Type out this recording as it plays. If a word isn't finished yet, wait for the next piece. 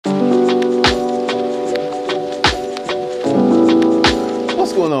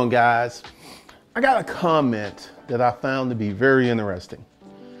going on, guys? I got a comment that I found to be very interesting.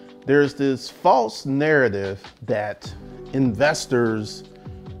 There's this false narrative that investors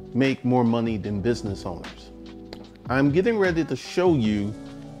make more money than business owners. I'm getting ready to show you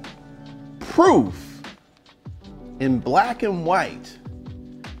proof in black and white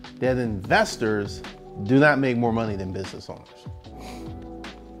that investors do not make more money than business owners.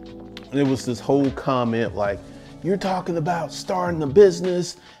 And it was this whole comment like, you're talking about starting a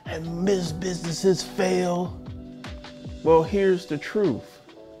business and businesses fail. Well, here's the truth.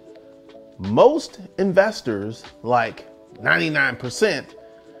 Most investors, like 99%,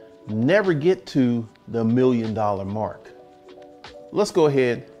 never get to the $1 million mark. Let's go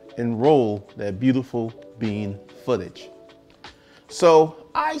ahead and roll that beautiful bean footage. So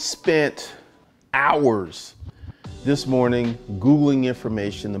I spent hours this morning Googling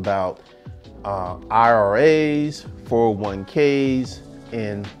information about IRAs, 401ks,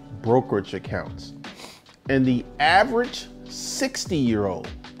 and brokerage accounts. And the average 60-year-old,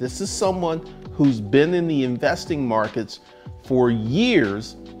 this is someone who's been in the investing markets for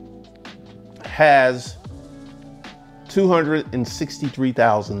years, has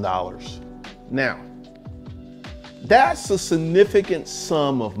 $263,000. Now, that's a significant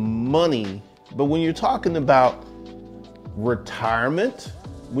sum of money, but when you're talking about retirement,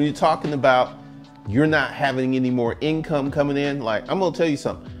 when you're talking about you're not having any more income coming in, like, I'm gonna tell you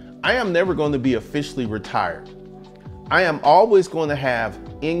something. I am never going to be officially retired. I am always going to have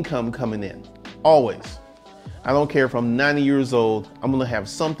income coming in, always. I don't care if I'm 90 years old, I'm gonna have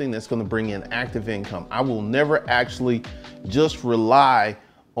something that's gonna bring in active income. I will never actually just rely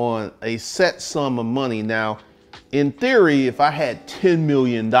on a set sum of money. Now, in theory, if I had $10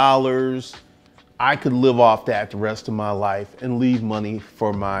 million, I could live off that the rest of my life and leave money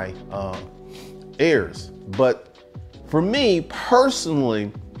for my heirs. But for me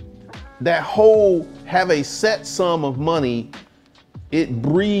personally, that whole have a set sum of money, it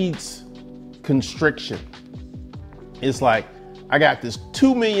breeds constriction. It's like, I got this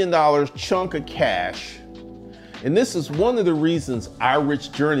 $2 million chunk of cash. And this is one of the reasons Our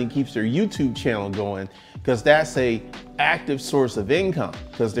Rich Journey keeps their YouTube channel going, because that's a active source of income,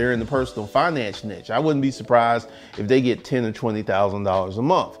 because they're in the personal finance niche. I wouldn't be surprised if they get $10,000 or $20,000 a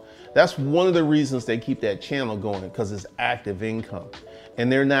month. That's one of the reasons they keep that channel going, because it's active income.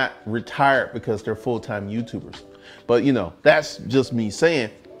 And they're not retired because they're full-time YouTubers. But you know, that's just me saying.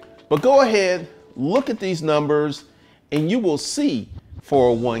 But go ahead, look at these numbers, and you will see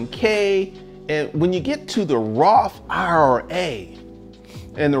 401k. And when you get to the Roth IRA,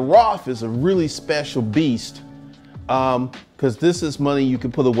 and the Roth is a really special beast, because this is money you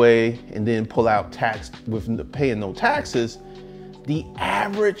can put away and then pull out tax with paying no taxes. The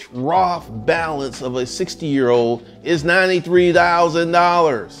average Roth balance of a 60-year-old is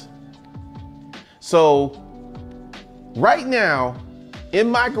 $93,000. So right now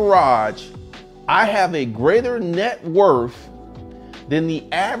in my garage, I have a greater net worth than the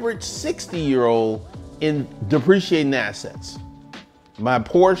average 60-year-old in depreciating assets. My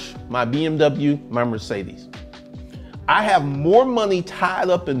Porsche, my BMW, my Mercedes. I have more money tied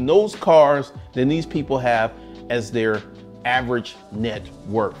up in those cars than these people have as their average net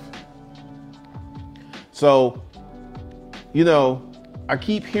worth. So, you know, I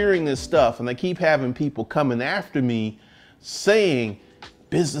keep hearing this stuff and I keep having people coming after me saying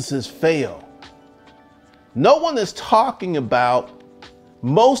businesses fail. No one is talking about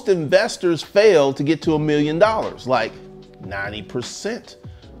most investors fail to get to $1 million, like 90%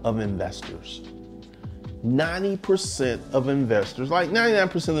 of investors. 90% of investors, like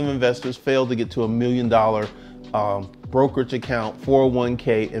 99% of investors fail to get to $1 million brokerage account,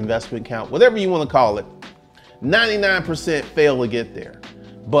 401k, investment account, whatever you want to call it. 99% fail to get there.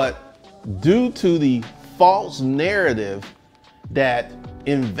 But due to the false narrative that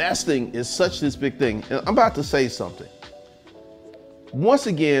investing is such this big thing, and I'm about to say something. Once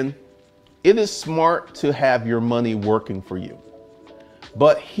again, it is smart to have your money working for you.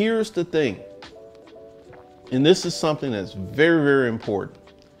 But here's the thing, and this is something that's very, very important.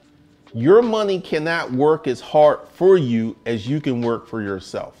 Your money cannot work as hard for you as you can work for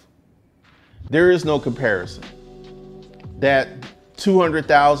yourself. There is no comparison. That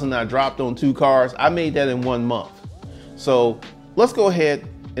 $200,000 I dropped on 2 cars, I made that in 1 month. So let's go ahead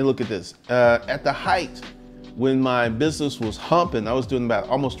and look at this. At the height, when my business was humping, I was doing about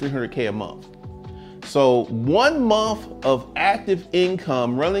almost $300K a month. So 1 month of active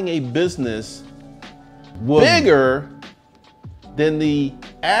income running a business was bigger than the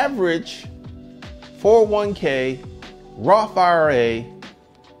average 401k, Roth IRA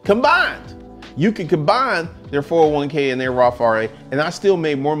combined. You could combine their 401k and their Roth IRA, and I still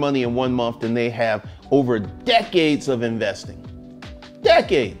made more money in 1 month than they have over decades of investing.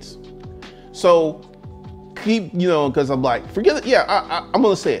 Decades. So keep, because I'm like, forget it. Yeah, I'm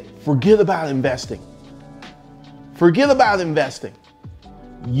going to say it. Forget about investing. Forget about investing.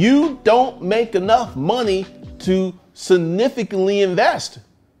 You don't make enough money to significantly invest.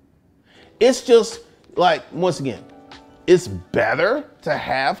 It's just like, once again, it's better to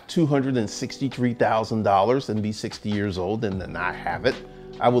have $263,000 and be 60 years old than to not have it.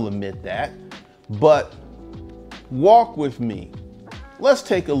 I will admit that. But walk with me. Let's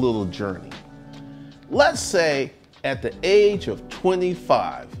take a little journey. Let's say at the age of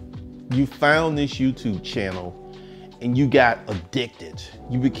 25, you found this YouTube channel and you got addicted.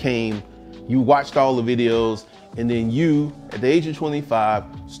 You watched all the videos, and then you, at the age of 25,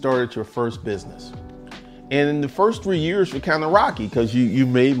 started your first business. And in the first 3 years were kind of rocky because you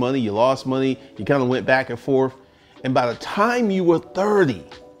made money, you lost money, you kind of went back and forth. And by the time you were 30,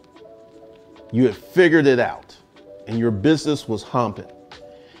 you had figured it out and your business was humping.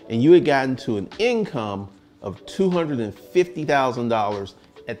 And you had gotten to an income of $250,000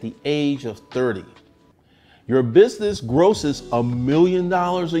 at the age of 30. Your business grosses $1 million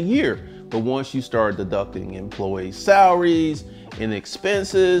a year. But once you start deducting employee salaries and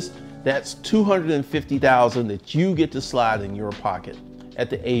expenses, that's $250,000 that you get to slide in your pocket at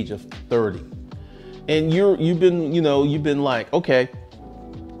the age of 30. And you've been like, okay,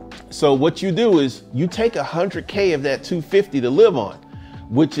 so what you do is you take $100K of that $250 to live on,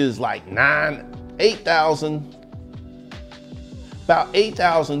 which is like about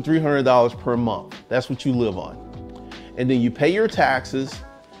 $8,300 per month. That's what you live on. And then you pay your taxes,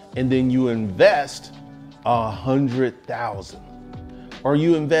 and then you invest $100,000, or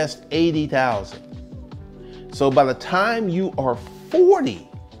you invest $80,000. So by the time you are 40,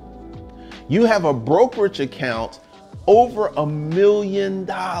 you have a brokerage account over $1 million.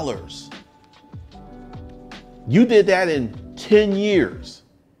 You did that in 10 years.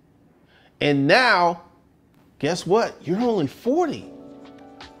 And now, guess what? You're only 40.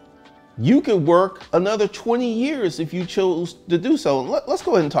 You could work another 20 years if you chose to do so. Let's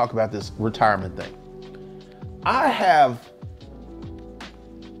go ahead and talk about this retirement thing.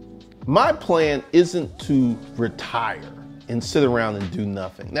 My plan isn't to retire and sit around and do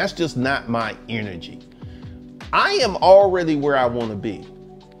nothing. That's just not my energy. I am already where I want to be.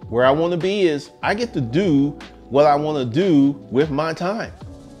 Where I want to be is I get to do what I want to do with my time.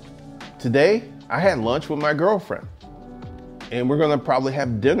 Today, I had lunch with my girlfriend, and we're going to probably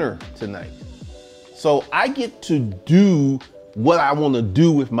have dinner tonight. So I get to do what I want to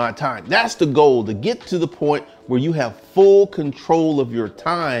do with my time. That's the goal, to get to the point where you have full control of your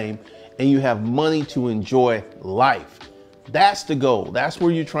time and you have money to enjoy life. That's the goal. That's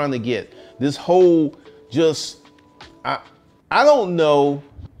where you're trying to get. This whole I don't know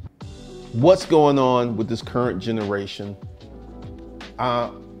what's going on with this current generation.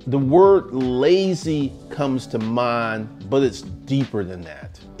 The word lazy comes to mind, but it's deeper than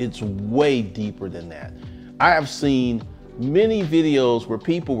that. It's way deeper than that. I have seen many videos where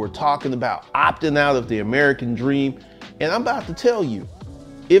people were talking about opting out of the American dream. And I'm about to tell you,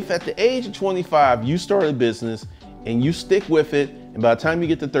 if at the age of 25, you start a business and you stick with it, and by the time you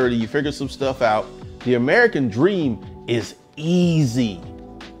get to 30, you figure some stuff out, the American dream is easy.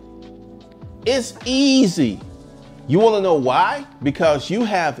 It's easy. You want to know why? Because you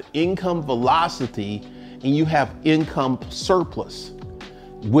have income velocity and you have income surplus,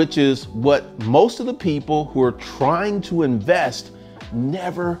 which is what most of the people who are trying to invest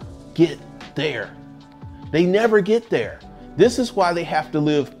never get there. They never get there. This is why they have to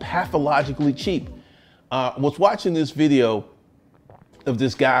live pathologically cheap. I was watching this video of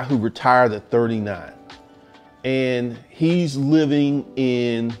this guy who retired at 39, and he's living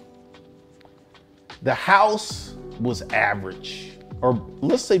in the house was average, or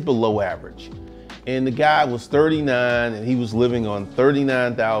let's say below average. And the guy was 39 and he was living on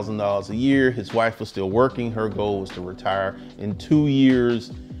 $39,000 a year. His wife was still working. Her goal was to retire in 2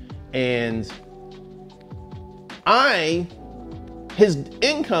 years. And his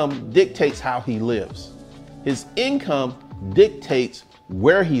income dictates how he lives. His income dictates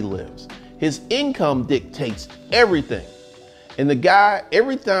where he lives. His income dictates everything. And the guy,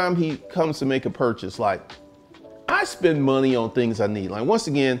 every time he comes to make a purchase, like, I spend money on things I need. Like, once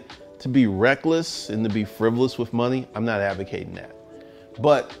again, to be reckless and to be frivolous with money, I'm not advocating that.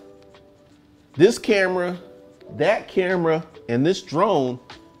 But this camera, that camera, and this drone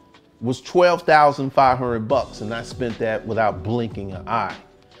was $12,500, and I spent that without blinking an eye.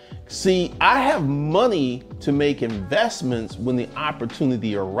 See, I have money to make investments when the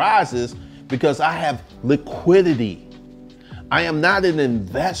opportunity arises, because I have liquidity. I am not an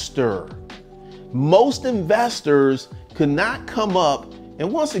investor. Most investors could not come up,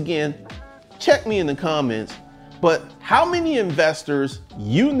 and once again, check me in the comments, but how many investors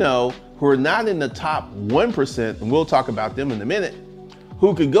you know who are not in the top 1%, and we'll talk about them in a minute,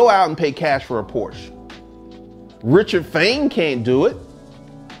 who could go out and pay cash for a Porsche? Richard Fain can't do it.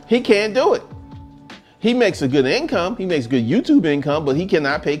 He can't do it. He makes a good income. He makes good YouTube income, but he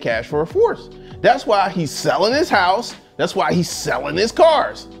cannot pay cash for a Porsche. That's why he's selling his house. That's why he's selling his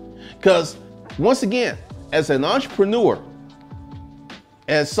cars. Because once again, as an entrepreneur,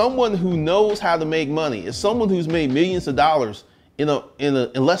 as someone who knows how to make money, as someone who's made millions of dollars in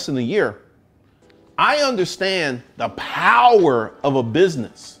less than a year, I understand the power of a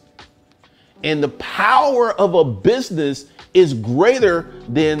business. And the power of a business is greater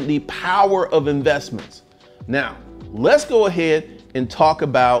than the power of investments. Now, let's go ahead and talk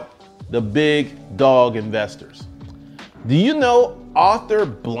about the big dog investors. Do you know Arthur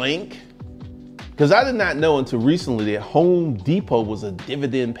Blank? Because I did not know until recently that Home Depot was a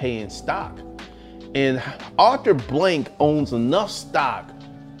dividend paying stock. And Arthur Blank owns enough stock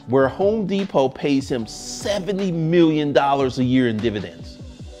where Home Depot pays him $70 million a year in dividends.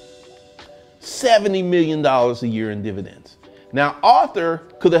 $70 million a year in dividends. Now, Arthur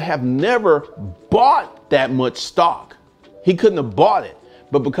could have never bought that much stock. He couldn't have bought it.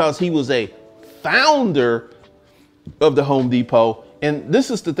 But because he was a founder of the Home Depot, and this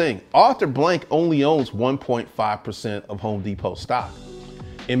is the thing, Arthur Blank only owns 1.5% of Home Depot stock.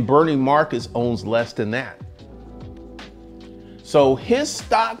 And Bernie Marcus owns less than that. So his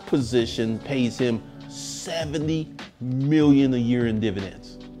stock position pays him $70 million a year in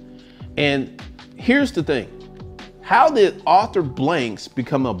dividends. And here's the thing. How did Arthur Blanks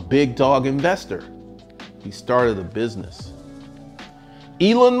become a big dog investor? He started a business.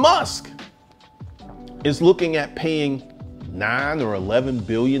 Elon Musk is looking at paying 9 or 11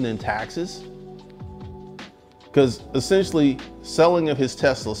 billion in taxes, because essentially selling of his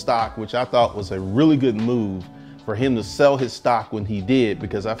Tesla stock, which I thought was a really good move for him to sell his stock when he did,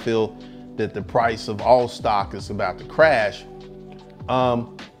 because I feel that the price of all stock is about to crash.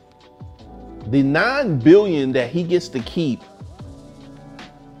 The 9 billion that he gets to keep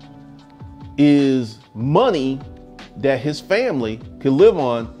is money that his family could live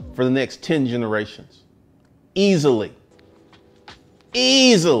on for the next 10 generations. Easily.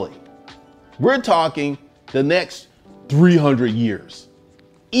 Easily. We're talking the next 300 years.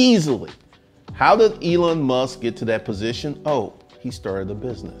 Easily. How did Elon Musk get to that position? Oh, he started a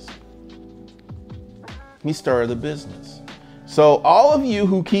business. He started a business. So all of you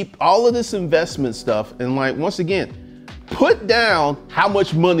who keep all of this investment stuff, and like, once again, put down how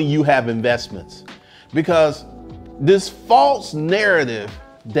much money you have investments, because this false narrative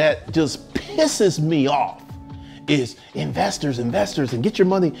that just pisses me off is investors, and get your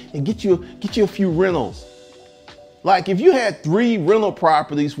money and get you a few rentals. Like, if you had 3 rental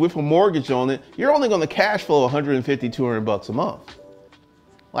properties with a mortgage on it, you're only going to cash flow 150, 200 bucks a month.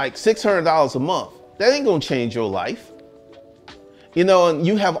 Like $600 a month. That ain't going to change your life. You know, and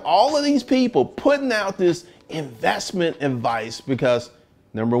you have all of these people putting out this investment advice because,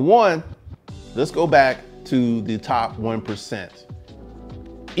 number one, let's go back to the top 1%.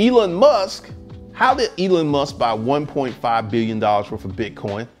 Elon Musk, how did Elon Musk buy $1.5 billion worth of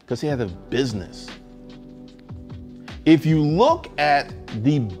Bitcoin? Because he had a business. If you look at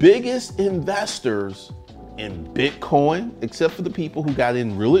the biggest investors in Bitcoin, except for the people who got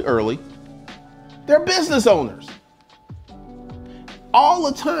in really early, they're business owners. All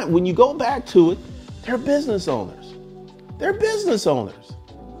the time, when you go back to it, they're business owners. They're business owners.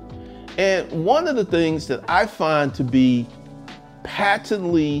 And one of the things that I find to be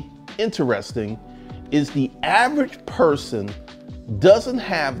patently interesting is the average person doesn't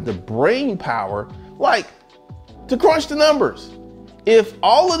have the brain power, like, to crunch the numbers. If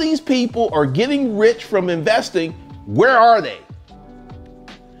all of these people are getting rich from investing, where are they?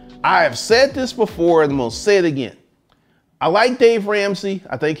 I have said this before and I'm gonna say it again. I like Dave Ramsey.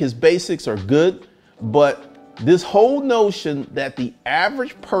 I think his basics are good, but this whole notion that the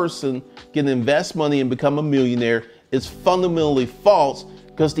average person can invest money and become a millionaire is fundamentally false,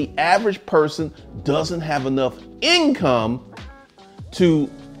 because the average person doesn't have enough income to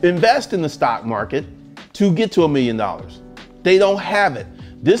invest in the stock market to get to $1 million. They don't have it.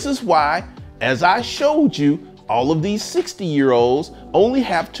 This is why, as I showed you, all of these 60-year-olds only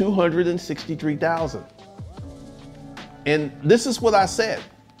have 263,000. And this is what I said.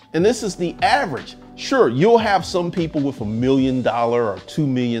 And this is the average. Sure, you'll have some people with $1 million or $2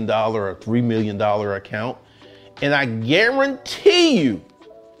 million or $3 million account. And I guarantee you,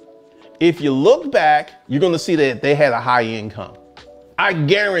 If you look back, you're going to see that they had a high income. I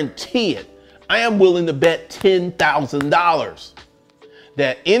guarantee it. I am willing to bet $10,000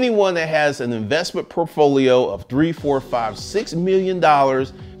 that anyone that has an investment portfolio of $3, $4, $5, $6 million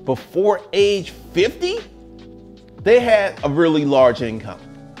before age 50, they had a really large income.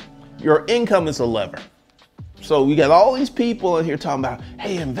 Your income is a lever. So you got all these people in here talking about,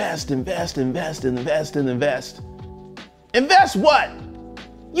 hey, invest, invest, invest, invest, and invest. Invest what?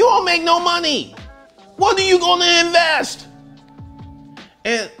 You won't make no money. What are you going to invest?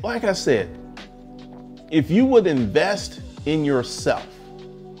 And like I said, if you would invest in yourself,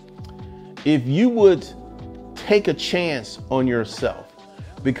 if you would take a chance on yourself,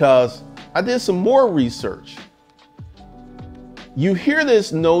 because I did some more research. You hear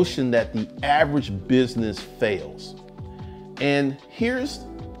this notion that the average business fails. And here's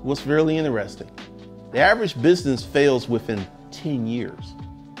what's really interesting. The average business fails within 10 years.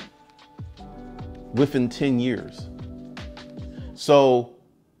 Within 10 years. So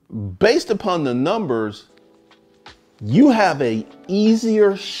based upon the numbers, you have an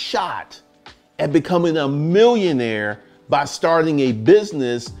easier shot at becoming a millionaire by starting a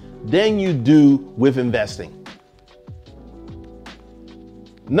business than you do with investing.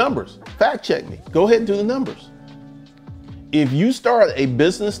 Numbers, fact check me. Go ahead and do the numbers. If you start a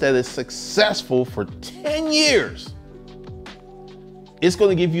business that is successful for 10 years, it's going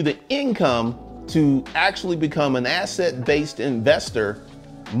to give you the income to actually become an asset-based investor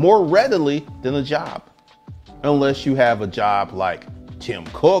more readily than a job. Unless you have a job like Tim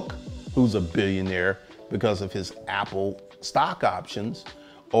Cook, who's a billionaire because of his Apple stock options,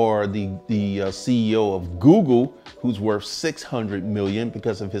 or the CEO of Google, who's worth 600 million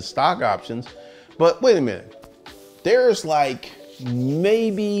because of his stock options. But wait a minute, there's like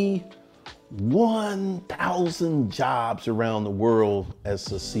maybe 1,000 jobs around the world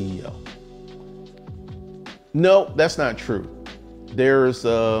as a CEO. No, that's not true. There's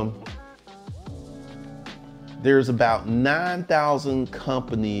about 9,000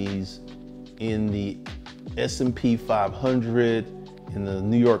 companies in the S&P 500, in the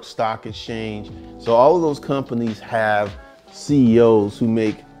New York Stock Exchange. So all of those companies have CEOs who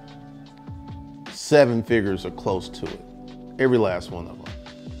make 7 figures or close to it. Every last one of them.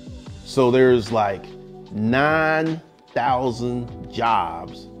 So there's like 9,000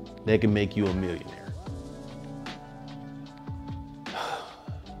 jobs that can make you a millionaire.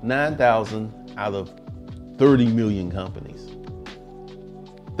 9,000 out of 30 million companies.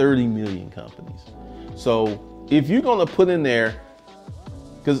 30 million companies. So if you're going to put in there,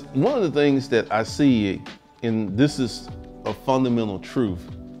 because one of the things that I see, and this is a fundamental truth,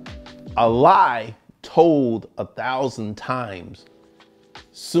 a lie told 1,000 times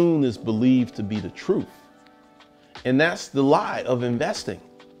soon is believed to be the truth. And that's the lie of investing.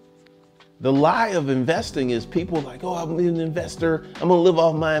 The lie of investing is people like, oh, I'm an investor. I'm gonna live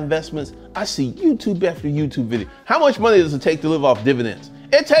off my investments. I see YouTube after YouTube video. How much money does it take to live off dividends?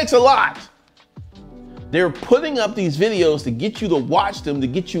 It takes a lot. They're putting up these videos to get you to watch them, to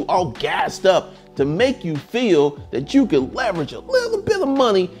get you all gassed up, to make you feel that you can leverage a little bit of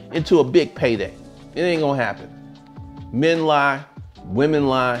money into a big payday. It ain't gonna happen. Men lie, women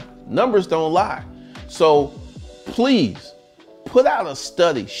lie, numbers don't lie. So please put out a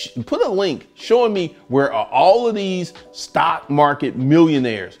study, put a link showing me where are all of these stock market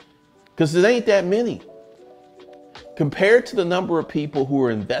millionaires, because it ain't that many. Compared to the number of people who are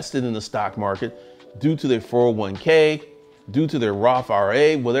invested in the stock market due to their 401k, due to their Roth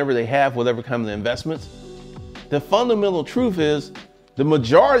IRA, whatever they have, whatever kind of investments, the fundamental truth is the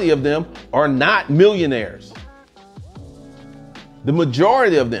majority of them are not millionaires. The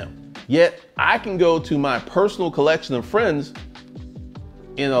majority of them. Yet I can go to my personal collection of friends,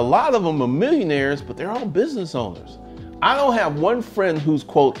 and a lot of them are millionaires, but they're all business owners. I don't have one friend who's,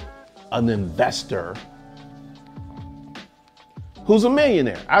 quote, an investor who's a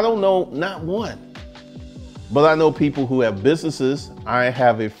millionaire. I don't know, not one. But I know people who have businesses. I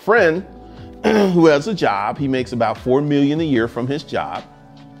have a friend who has a job. He makes about $4 million a year from his job,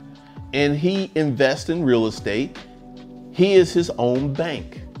 and he invests in real estate. He is his own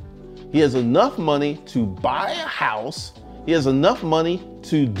bank. He has enough money to buy a house. He has enough money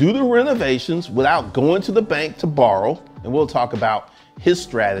to do the renovations without going to the bank to borrow. And we'll talk about his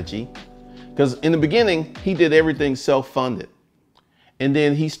strategy, because in the beginning, he did everything self-funded. And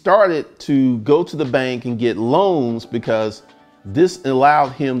then he started to go to the bank and get loans, because this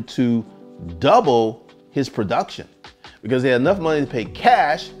allowed him to double his production, because he had enough money to pay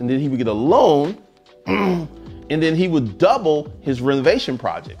cash, and then he would get a loan and then he would double his renovation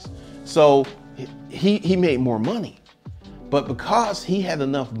projects. So he made more money. But because he had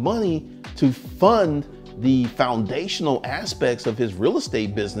enough money to fund the foundational aspects of his real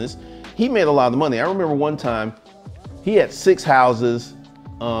estate business, he made a lot of money. I remember one time he had 6 houses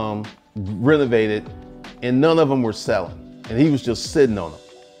renovated and none of them were selling. And he was just sitting on them.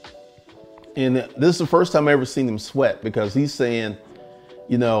 And this is the first time I ever seen him sweat, because he's saying,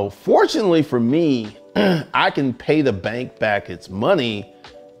 you know, fortunately for me, I can pay the bank back its money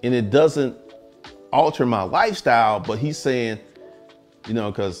and it doesn't alter my lifestyle. But he's saying, you know,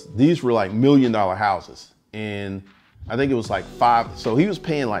 because these were like $1 million houses, and I think it was like 5. So he was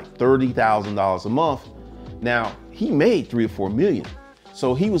paying like $30,000 a month. Now he made 3 or 4 million.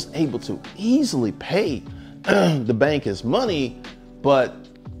 So he was able to easily pay the bank his money, but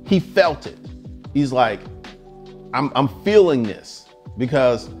he felt it. He's like, I'm feeling this,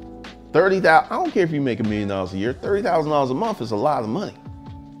 because 30,000, I don't care if you make $1 million a year, $30,000 a month is a lot of money.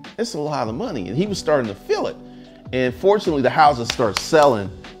 It's a lot of money. And he was starting to feel it. And fortunately the houses started selling,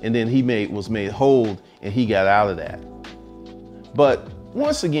 and then he was made whole and he got out of that. But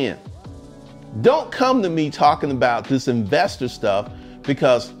once again, don't come to me talking about this investor stuff,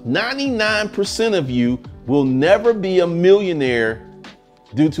 because 99% of you will never be a millionaire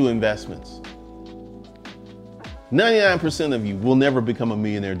due to investments. 99% of you will never become a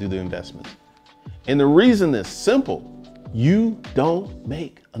millionaire due to investments. And the reason is simple. You don't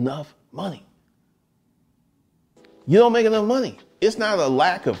make enough money. You don't make enough money. It's not a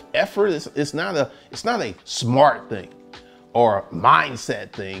lack of effort. It's not a smart thing or a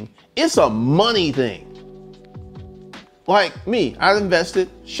mindset thing. It's a money thing. Like me, I invested,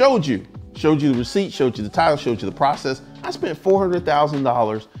 showed you the receipt, showed you the title, showed you the process. I spent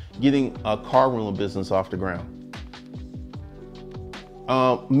 $400,000 getting a car rental business off the ground.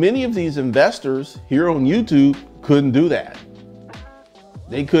 Many of these investors here on YouTube couldn't do that.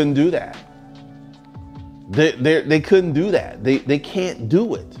 They couldn't do that. They couldn't do that. They can't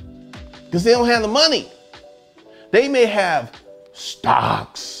do it because they don't have the money. They may have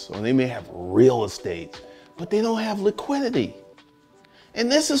stocks or they may have real estate, but they don't have liquidity. And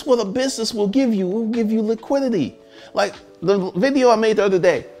this is what a business will give you. It will give you liquidity. Like the video I made the other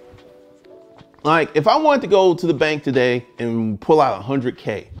day. Like if I wanted to go to the bank today and pull out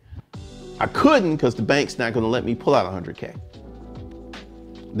 100K, I couldn't, because the bank's not going to let me pull out 100K.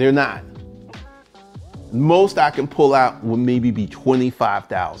 They're not. Most I can pull out would maybe be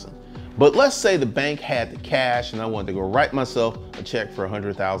 25,000. But let's say the bank had the cash and I wanted to go write myself a check for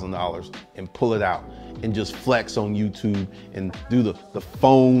 $100,000 and pull it out and just flex on YouTube and do the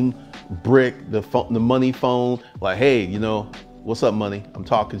phone brick, the money phone, like, hey, you know, what's up, money? I'm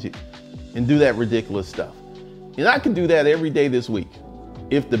talking to you, and do that ridiculous stuff. And I can do that every day this week.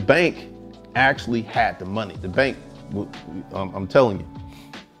 If the bank actually had the money, the bank, I'm telling you,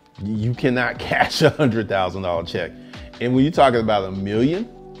 you cannot cash $100,000 check. And when you're talking about $1 million,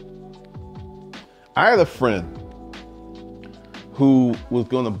 I had a friend who was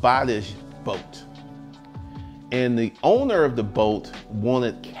going to buy this boat, and the owner of the boat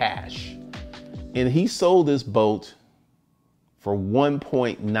wanted cash, and he sold this boat for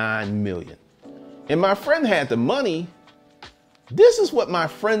 1.9 million. And my friend had the money. This is what my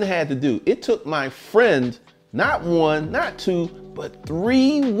friend had to do. It took my friend not 1, not 2, but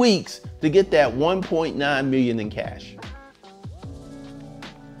 3 weeks to get that 1.9 million in cash.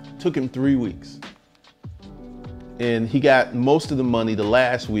 Took him 3 weeks. And he got most of the money the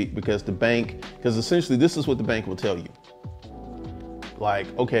last week, because the bank, because essentially this is what the bank will tell you. Like,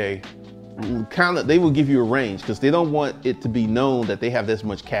 okay, they will give you a range, because they don't want it to be known that they have this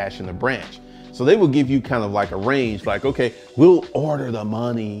much cash in the branch. So they will give you kind of like a range, like, okay, we'll order the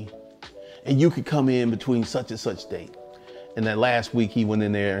money and you could come in between such and such date. And that last week he went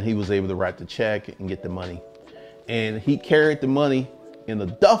in there and he was able to write the check and get the money. And he carried the money in a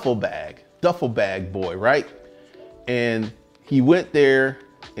duffel bag boy, right? And he went there,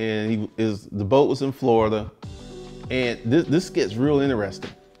 and the boat was in Florida. And this gets real interesting.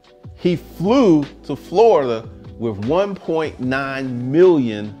 He flew to Florida with 1.9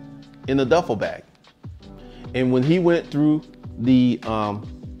 million in a duffel bag. And when he went through the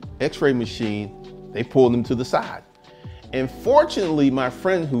x-ray machine, they pulled him to the side. And fortunately, my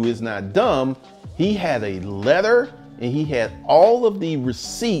friend, who is not dumb, he had a letter and he had all of the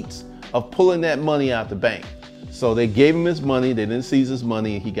receipts of pulling that money out the bank. So they gave him his money, they didn't seize his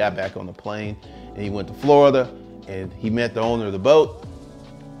money, and he got back on the plane and he went to Florida and he met the owner of the boat,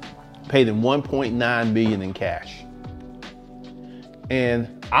 paid him 1.9 million in cash.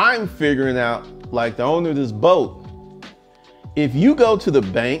 And I'm figuring out, like, the owner of this boat, if you go to the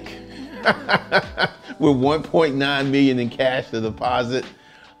bank with 1.9 million in cash to deposit,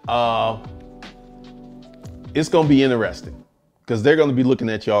 it's going to be interesting. because they're going to be looking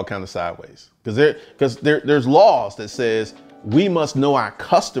at you all kind of sideways. Because there's laws that says we must know our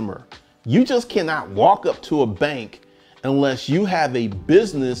customer. You just cannot walk up to a bank unless you have a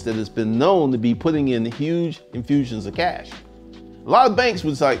business that has been known to be putting in huge infusions of cash. A lot of banks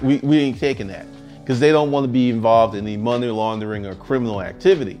was like, we ain't taking that, because they don't want to be involved in any money laundering or criminal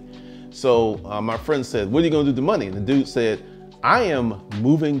activity. So my friend said, what are you going to do with the money? And the dude said, I am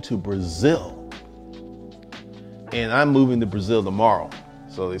moving to Brazil. And I'm moving to Brazil tomorrow.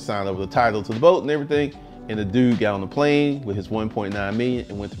 So they signed over the title to the boat and everything. And the dude got on the plane with his 1.9 million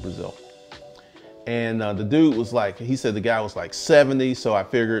and went to Brazil. And the dude was like, he said the guy was like 70. So I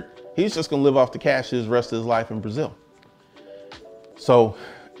figured he's just going to live off the cash his rest of his life in Brazil. So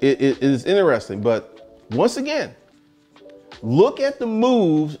it is interesting. But once again, look at the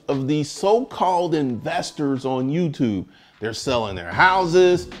moves of these so-called investors on YouTube. They're selling their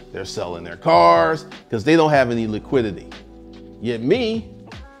houses, they're selling their cars, because they don't have any liquidity. Yet me,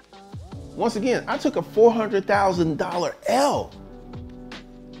 once again, I took a $400,000 L.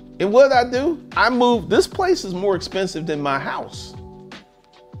 And what did I do? I moved. This place is more expensive than my house.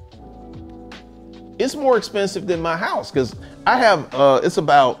 It's more expensive than my house, because I have, it's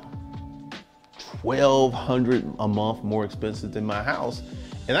about $1,200 a month more expensive than my house.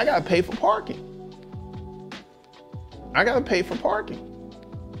 And I got to pay for parking. I got to pay for parking.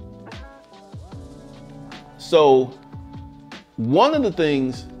 So one of the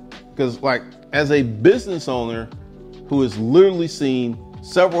things, because like as a business owner who has literally seen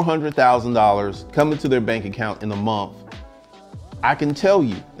several $100,000 come into their bank account in a month, I can tell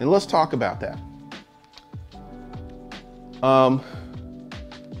you, and let's talk about that.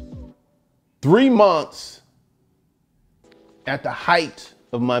 3 months at the height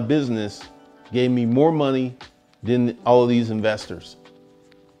of my business gave me more money than all of these investors.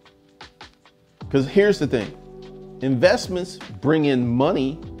 Because here's the thing, investments bring in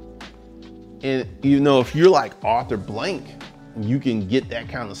money. And you know, if you're like Arthur Blank, you can get that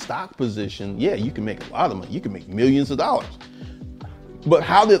kind of stock position. Yeah, you can make a lot of money. You can make millions of dollars. But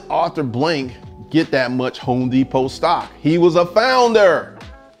how did Arthur Blank get that much Home Depot stock? He was a founder.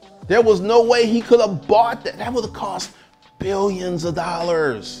 There was no way he could have bought that. That would have cost billions of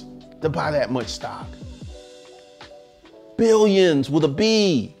dollars to buy that much stock. Billions with a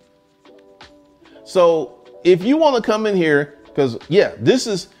B. So if you want to come in here, because yeah, this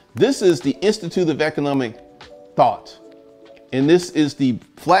is the Institute of Economic Thought. And this is the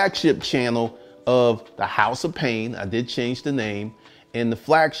flagship channel of the House of Pain. I did change the name. And the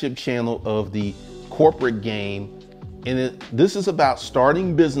flagship channel of the corporate game. And this is about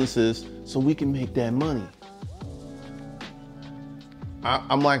starting businesses so we can make that money.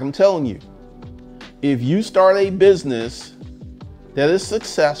 I'm telling you, if you start a business that is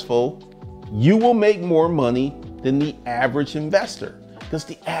successful, you will make more money than the average investor, because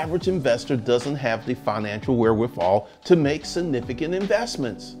the average investor doesn't have the financial wherewithal to make significant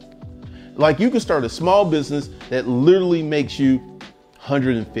investments. Like you can start a small business that literally makes you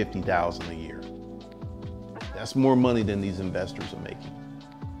 $150,000 a year. That's more money than these investors are making.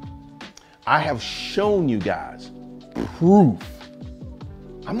 I have shown you guys proof.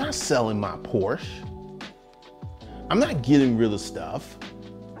 I'm not selling my Porsche. I'm not getting rid of stuff.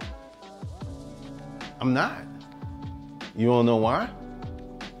 I'm not. You wanna know why?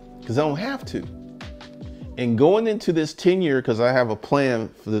 Because I don't have to. And going into this 10-year, because I have a plan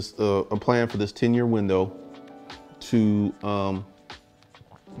for this 10-year window to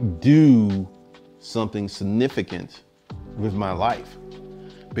do something significant with my life.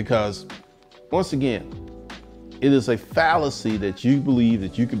 Because once again, it is a fallacy that you believe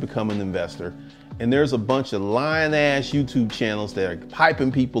that you can become an investor. And there's a bunch of lying ass YouTube channels that are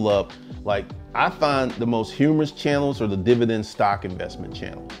hyping people up. Like, I find the most humorous channels are the dividend stock investment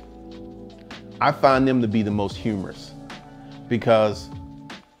channels. I find them to be the most humorous, because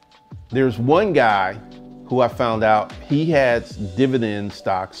there's one guy who I found out he had dividend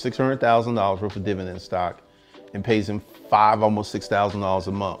stock, $600,000 worth of dividend stock, and pays him almost $6,000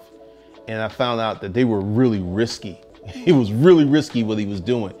 a month. And I found out that they were really risky. It was really risky what he was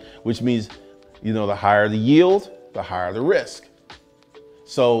doing, which means, you know, the higher the yield, the higher the risk.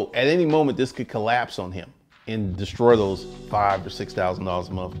 So at any moment, this could collapse on him and destroy those $5,000 or $6,000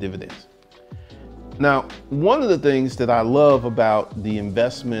 a month dividends. Now, one of the things that I love about the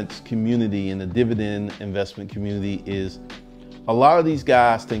investment community and the dividend investment community is a lot of these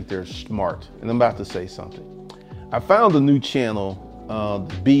guys think they're smart. And I'm about to say something. I found a new channel,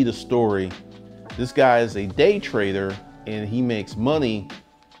 Be the Story. This guy is a day trader and he makes money,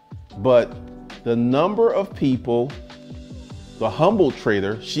 but the number of people, the humble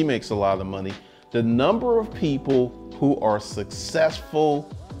trader, she makes a lot of money. The number of people who are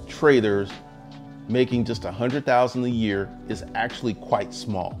successful traders making just 100,000 a year is actually quite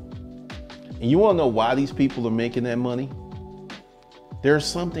small. And you want to know why these people are making that money? There's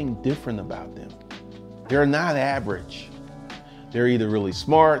something different about them. They're not average. They're either really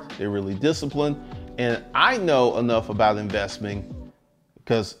smart, they're really disciplined. And I know enough about investing,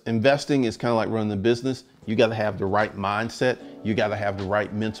 because investing is kind of like running a business. You got to have the right mindset. You got to have the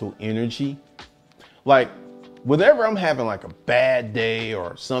right mental energy. Like, whenever I'm having like a bad day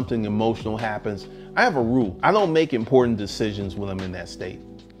or something emotional happens, I have a rule. I don't make important decisions when I'm in that state,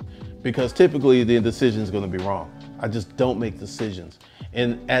 because typically the decision is going to be wrong. I just don't make decisions.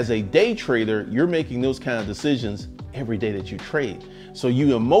 And as a day trader, you're making those kind of decisions every day that you trade. So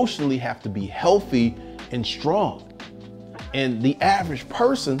you emotionally have to be healthy and strong. And the average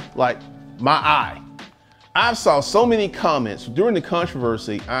person, like I saw so many comments during the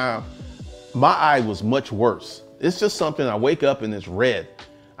controversy. My eye was much worse. It's just something I wake up and it's red.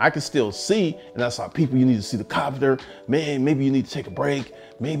 I can still see, and I saw people, you need to see the doctor, man, maybe you need to take a break.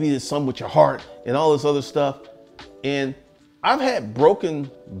 Maybe there's something with your heart and all this other stuff. And I've had broken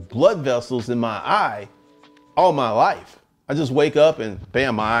blood vessels in my eye all my life. I just wake up and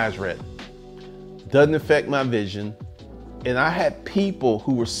bam, my eye's red. Doesn't affect my vision. And I had people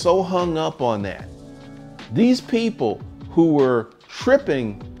who were so hung up on that. These people who were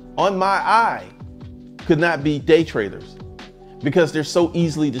tripping on my eye could not be day traders because they're so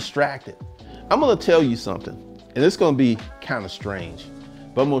easily distracted. I'm gonna tell you something, and it's gonna be kind of strange,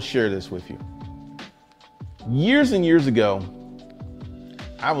 but I'm gonna share this with you. Years and years ago,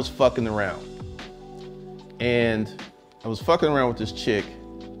 I was fucking around. And I was fucking around with this chick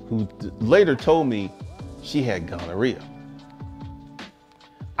who later told me she had gonorrhea.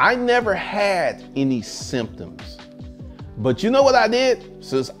 I never had any symptoms. But you know what I did?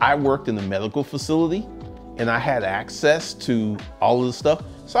 Since I worked in a medical facility and I had access to all of the stuff,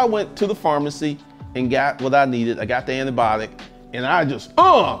 so I went to the pharmacy and got what I needed. I got the antibiotic and I just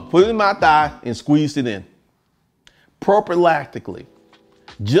put it in my thigh and squeezed it in. Prophylactically,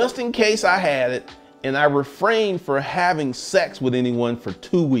 just in case I had it, and I refrained from having sex with anyone for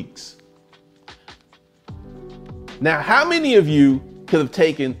 2 weeks. Now, how many of you could have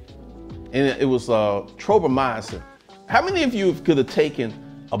taken, and it was tropomyosin, how many of you could have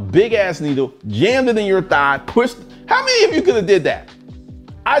taken a big ass needle, jammed it in your thigh, pushed, how many of you could have did that?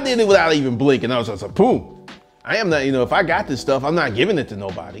 I did it without even blinking. I was just like, boom. I am not, if I got this stuff, I'm not giving it to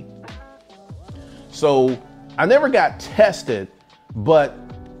nobody. So I never got tested, but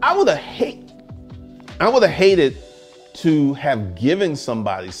I would have hated to have given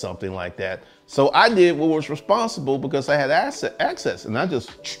somebody something like that. So I did what was responsible because I had access, and I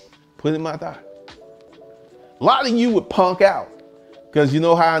just put it in my thigh. A lot of you would punk out, because you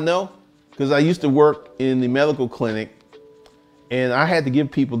know how I know? Because I used to work in the medical clinic and I had to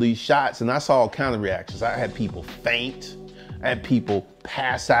give people these shots, and I saw all kinds of reactions. I had people faint, I had people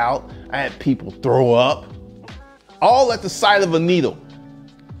pass out, I had people throw up, all at the sight of a needle.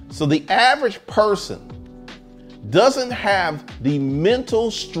 So the average person doesn't have the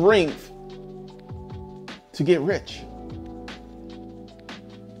mental strength to get rich.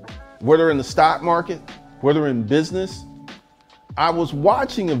 Whether in the stock market, whether in business. I was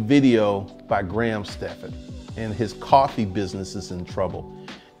watching a video by Graham Stephan, and his coffee business is in trouble.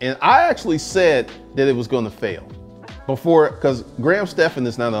 And I actually said that it was going to fail before, because Graham Stephan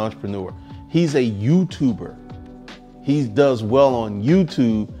is not an entrepreneur. He's a YouTuber. He does well on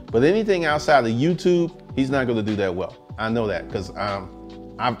YouTube, but anything outside of YouTube, he's not going to do that well. I know that because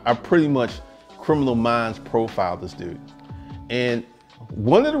I pretty much Criminal Minds profiled this dude. And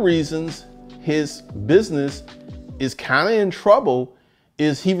one of the reasons his business is kind of in trouble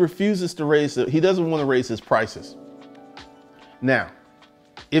is he refuses to he doesn't want to raise his prices. Now,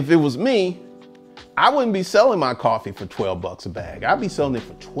 if it was me, I wouldn't be selling my coffee for 12 bucks a bag. I'd be selling it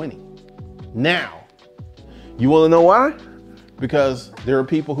for 20. Now, you want to know why? Because there are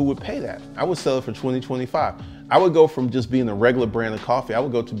people who would pay that. I would sell it for 20, 25. I would go from just being a regular brand of coffee, I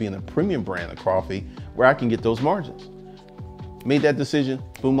would go to being a premium brand of coffee where I can get those margins. Made that decision,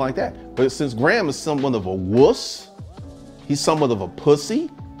 boom, like that. But since Graham is somewhat of a wuss, he's somewhat of a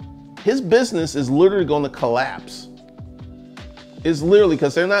pussy, his business is literally going to collapse. It's literally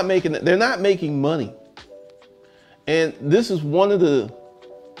because they're not making money. And this is one of the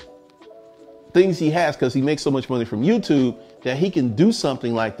things he has, because he makes so much money from YouTube, that he can do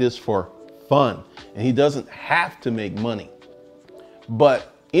something like this for fun, and he doesn't have to make money.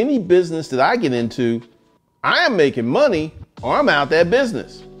 But any business that I get into, I am making money or I'm out that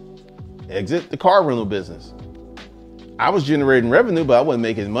business. Exit the car rental business. I was generating revenue, but I wasn't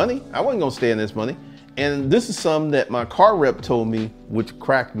making money. I wasn't going to stay in this money. And this is something that my car rep told me, which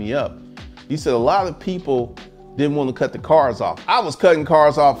cracked me up. He said a lot of people didn't want to cut the cars off. I was cutting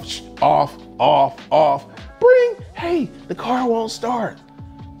cars off, off. Hey, the car won't start.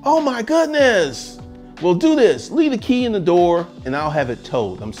 Oh my goodness. Well, do this. Leave the key in the door and I'll have it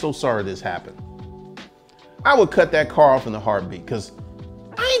towed. I'm so sorry this happened. I would cut that car off in a heartbeat because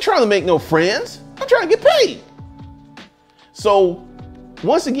I ain't trying to make no friends. I'm trying to get paid. So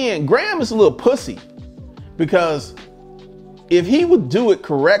once again, Graham is a little pussy because if he would do it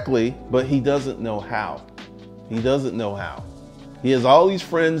correctly, but he doesn't know how. He doesn't know how. He has all these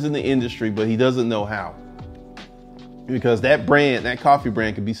friends in the industry, but he doesn't know how. Because that brand, that coffee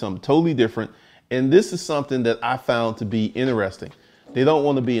brand could be something totally different. And this is something that I found to be interesting. They don't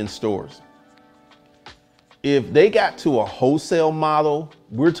want to be in stores. If they got to a wholesale model,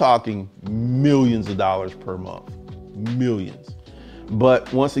 we're talking millions of dollars per month, millions.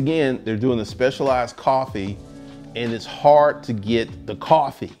 But once again, they're doing a specialized coffee and it's hard to get the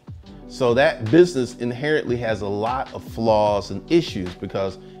coffee. So that business inherently has a lot of flaws and issues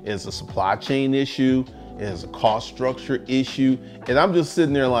because it's a supply chain issue, it's a cost structure issue. And I'm just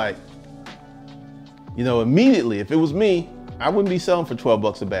sitting there like, you know, immediately, if it was me, I wouldn't be selling for 12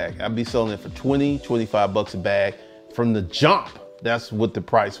 bucks a bag. I'd be selling it for 20, 25 bucks a bag from the jump. That's what the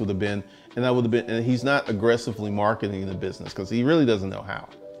price would have been. And that would have been, and he's not aggressively marketing the business because he really doesn't know how.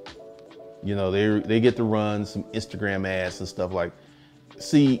 You know, they get to run some Instagram ads and stuff like,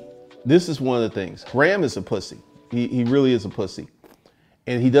 see, this is one of the things. Graham is a pussy. He really is a pussy.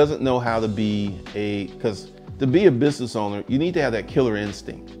 And he doesn't know how to be because to be a business owner, you need to have that killer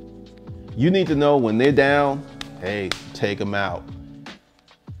instinct. You need to know when they're down, hey, take them out.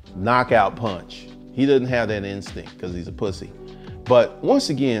 Knockout punch. He doesn't have that instinct because he's a pussy. But once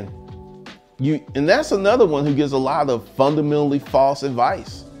again, and that's another one who gives a lot of fundamentally false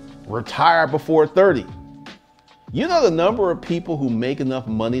advice. Retire before 30. You know the number of people who make enough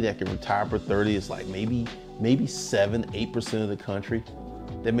money that can retire for 30 is like maybe 7-8% of the country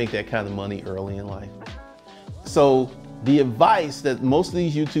that make that kind of money early in life. So the advice that most of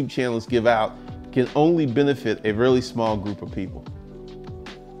these YouTube channels give out can only benefit a really small group of people.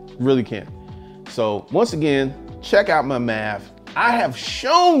 Really can. So once again, check out my math. I have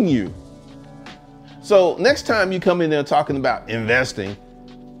shown you. So next time you come in there talking about investing,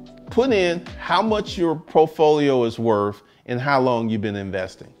 put in how much your portfolio is worth and how long you've been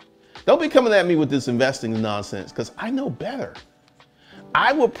investing. Don't be coming at me with this investing nonsense because I know better.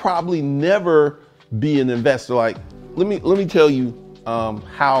 I would probably never be an investor. Like, let me tell you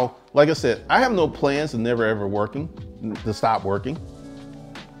how, like I said, I have no plans of never ever to stop working.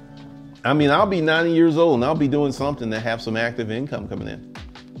 I mean, I'll be 90 years old and I'll be doing something that have some active income coming in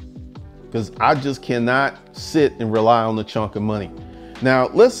because I just cannot sit and rely on a chunk of money. Now,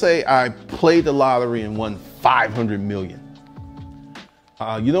 let's say I played the lottery and won 500 million.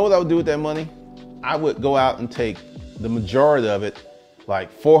 You know what I would do with that money? I would go out and take the majority of it,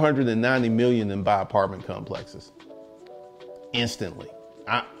 like 490 million, and buy apartment complexes instantly.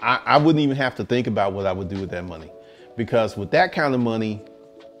 I wouldn't even have to think about what I would do with that money because with that kind of money,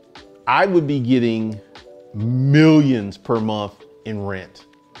 I would be getting millions per month in rent.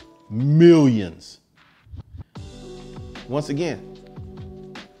 Millions. Once again,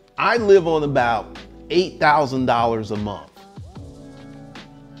 I live on about $8,000 a month.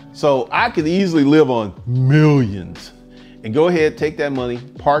 So I could easily live on millions and go ahead, take that money,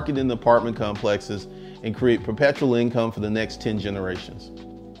 park it in the apartment complexes and create perpetual income for the next 10 generations.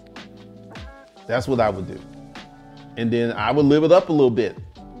 That's what I would do. And then I would live it up a little bit.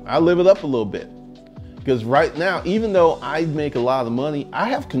 I live it up a little bit because right now, even though I make a lot of money, I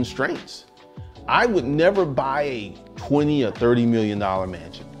have constraints. I would never buy a 20 or $30 million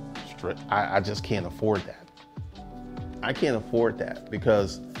mansion. I just can't afford that. I can't afford that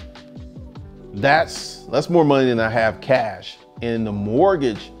because that's more money than I have cash. And the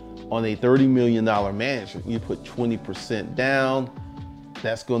mortgage on a $30 million mansion, you put 20% down,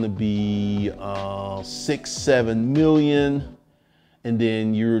 that's going to be 6-7 million. And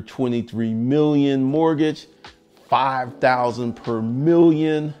then your 23 million mortgage, 5,000 per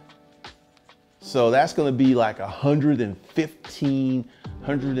million. So that's going to be like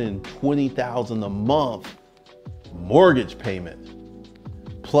 120,000 a month mortgage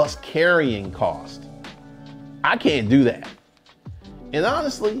payment plus carrying cost. I can't do that. And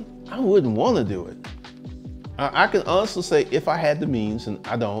honestly, I wouldn't want to do it. I can honestly say if I had the means, and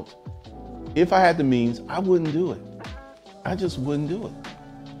I don't, if I had the means, I wouldn't do it. I just wouldn't do it.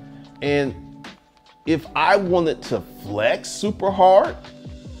 And if I wanted to flex super hard,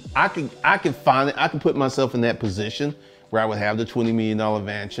 I can find it. I can put myself in that position where I would have the $20 million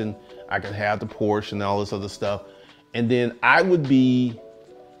mansion. I could have the Porsche and all this other stuff. And then I would be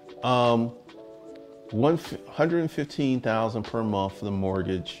 $115,000 per month for the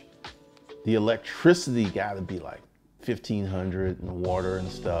mortgage. The electricity got to be like $1,500 and the water and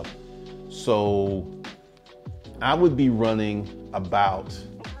stuff. So I would be running about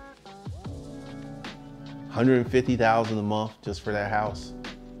 $150,000 a month just for that house.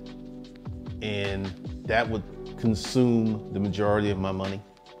 And that would consume the majority of my money.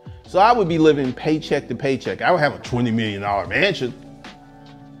 So I would be living paycheck to paycheck. I would have a $20 million mansion,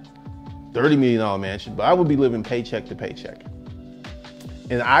 $30 million mansion, but I would be living paycheck to paycheck.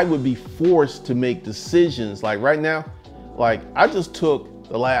 And I would be forced to make decisions. Like right now, like I just took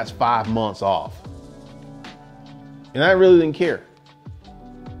the last 5 months off and I really didn't care.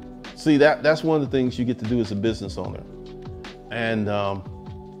 See, that's one of the things you get to do as a business owner. And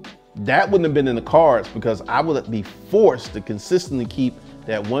that wouldn't have been in the cards because I would be forced to consistently keep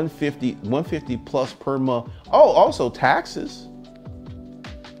that 150 plus per month. Oh, also taxes.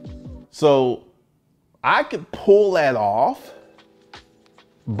 So I could pull that off,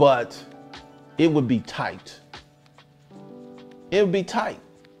 but it would be tight. It would be tight.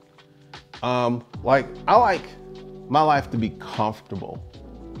 Like I like my life to be comfortable.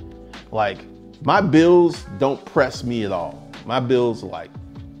 Like my bills don't press me at all. My bills, like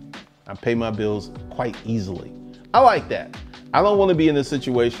I pay my bills quite easily. I like that. I don't want to be in a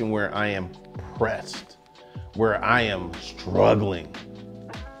situation where I am pressed, where I am struggling.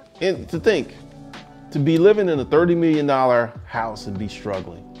 And to think, to be living in a $30 million house and be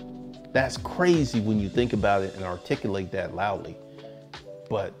struggling, that's crazy when you think about it and articulate that loudly.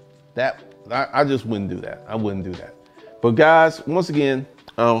 But I just wouldn't do that. I wouldn't do that. But guys, once again,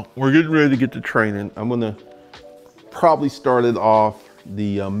 we're getting ready to get to training. I'm gonna probably start it off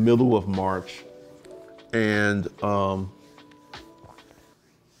the middle of March. And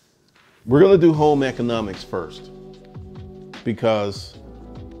we're gonna do home economics first, because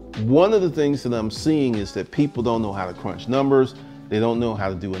one of the things that I'm seeing is that people don't know how to crunch numbers. They don't know how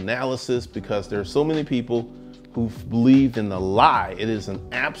to do analysis because there are so many people who believe in the lie. It is an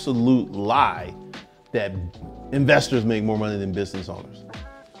absolute lie that investors make more money than business owners.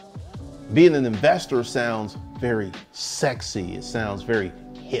 Being an investor sounds very sexy. It sounds very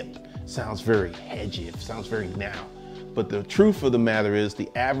hip. It sounds very hedgy. It sounds very now. But the truth of the matter is the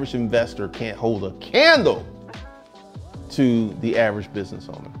average investor can't hold a candle to the average business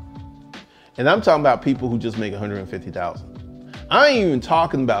owner. And I'm talking about people who just make $150,000. I ain't even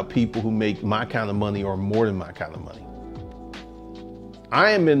talking about people who make my kind of money or more than my kind of money.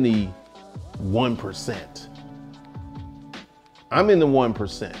 I am in the 1%. I'm in the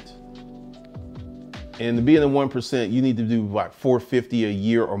 1%. And to be in the 1%, you need to do like $450 a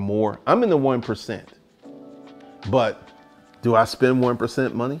year or more. I'm in the 1%. But do I spend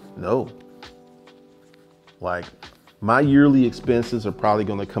 1% money? No. Like my yearly expenses are probably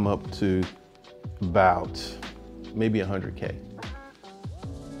going to come up to about maybe 100K,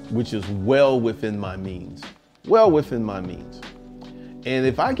 which is well within my means. Well within my means. And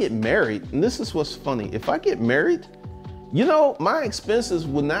if I get married, and this is what's funny, if I get married, you know, my expenses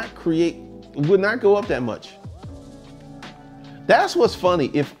would not go up that much. That's what's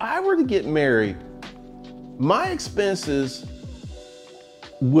funny. If I were to get married, my expenses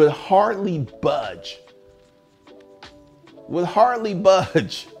would hardly budge. Would hardly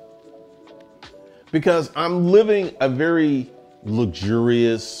budge. Because I'm living a very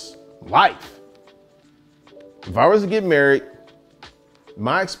luxurious life. If I was to get married,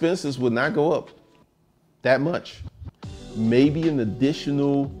 my expenses would not go up that much. Maybe an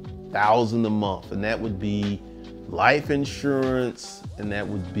additional $1,000 a month, and that would be life insurance, and that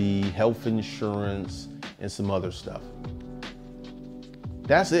would be health insurance and some other stuff.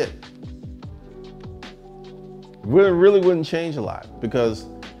 That's it. Really wouldn't change a lot because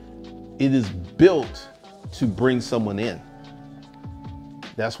it is built to bring someone in.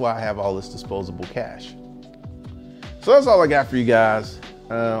 That's why I have all this disposable cash. So that's all I got for you guys.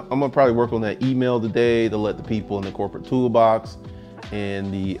 I'm gonna probably work on that email today to let the people in the corporate toolbox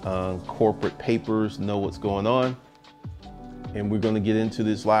and the corporate papers know what's going on. And we're gonna get into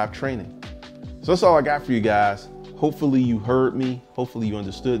this live training. So that's all I got for you guys. Hopefully you heard me, hopefully you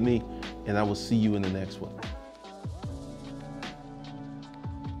understood me, and I will see you in the next one.